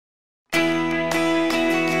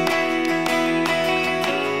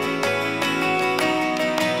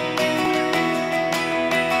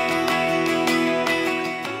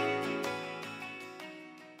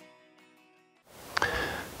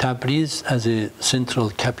Tabriz, as a central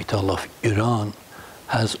capital of Iran,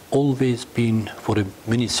 has always been for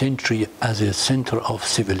many centuries as a center of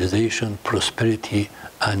civilization, prosperity,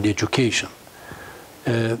 and education.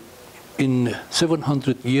 In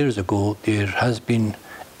 700 years ago, there has been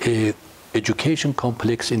an education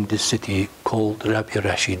complex in this city called Rabbi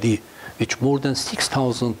Rashidi, which more than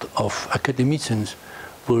 6,000 of academicians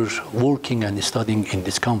were working and studying in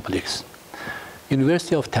this complex.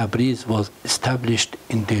 University of Tabriz was established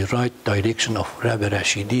in the right direction of Rabbi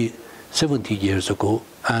Rashidi 70 years ago,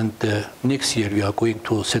 and next year we are going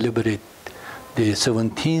to celebrate the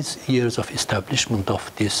 17th years of establishment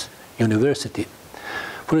of this university.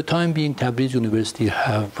 For the time being, Tabriz University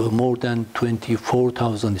have more than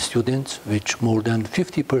 24,000 students, which more than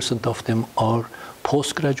 50% of them are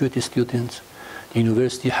postgraduate students. The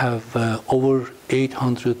university have over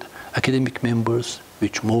 800 academic members,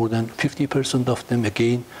 which more than 50% of them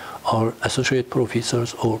again are associate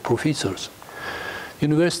professors or professors. The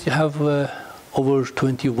university have over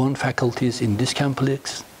 21 faculties in this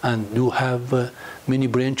complex and do have many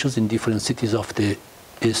branches in different cities of the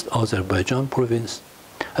East Azerbaijan province.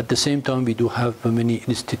 At the same time, we do have many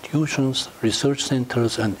institutions, research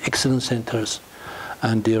centers, and excellence centers,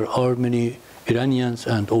 and there are many Iranians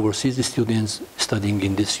and overseas students studying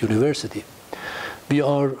in this university. We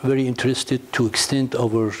are very interested to extend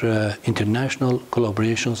our international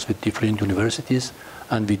collaborations with different universities,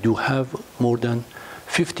 and we do have more than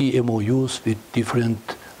 50 MOUs with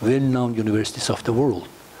different well-known universities of the world.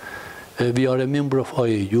 We are a member of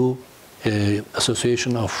IAU,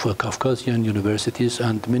 Association of Caucasian Universities,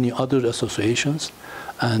 and many other associations,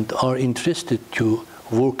 and are interested to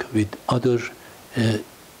work with other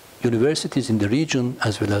universities in the region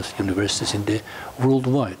as well as universities in the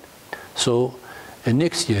worldwide. So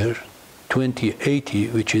next year, 2080,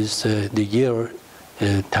 which is the year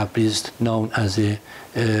Tabriz known as a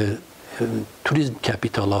tourism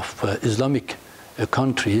capital of Islamic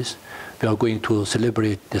countries, we are going to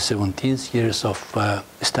celebrate the 17th years of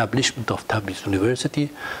establishment of Tabriz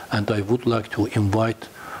University, and I would like to invite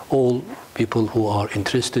all people who are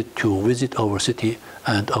interested to visit our city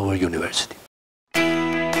and our university.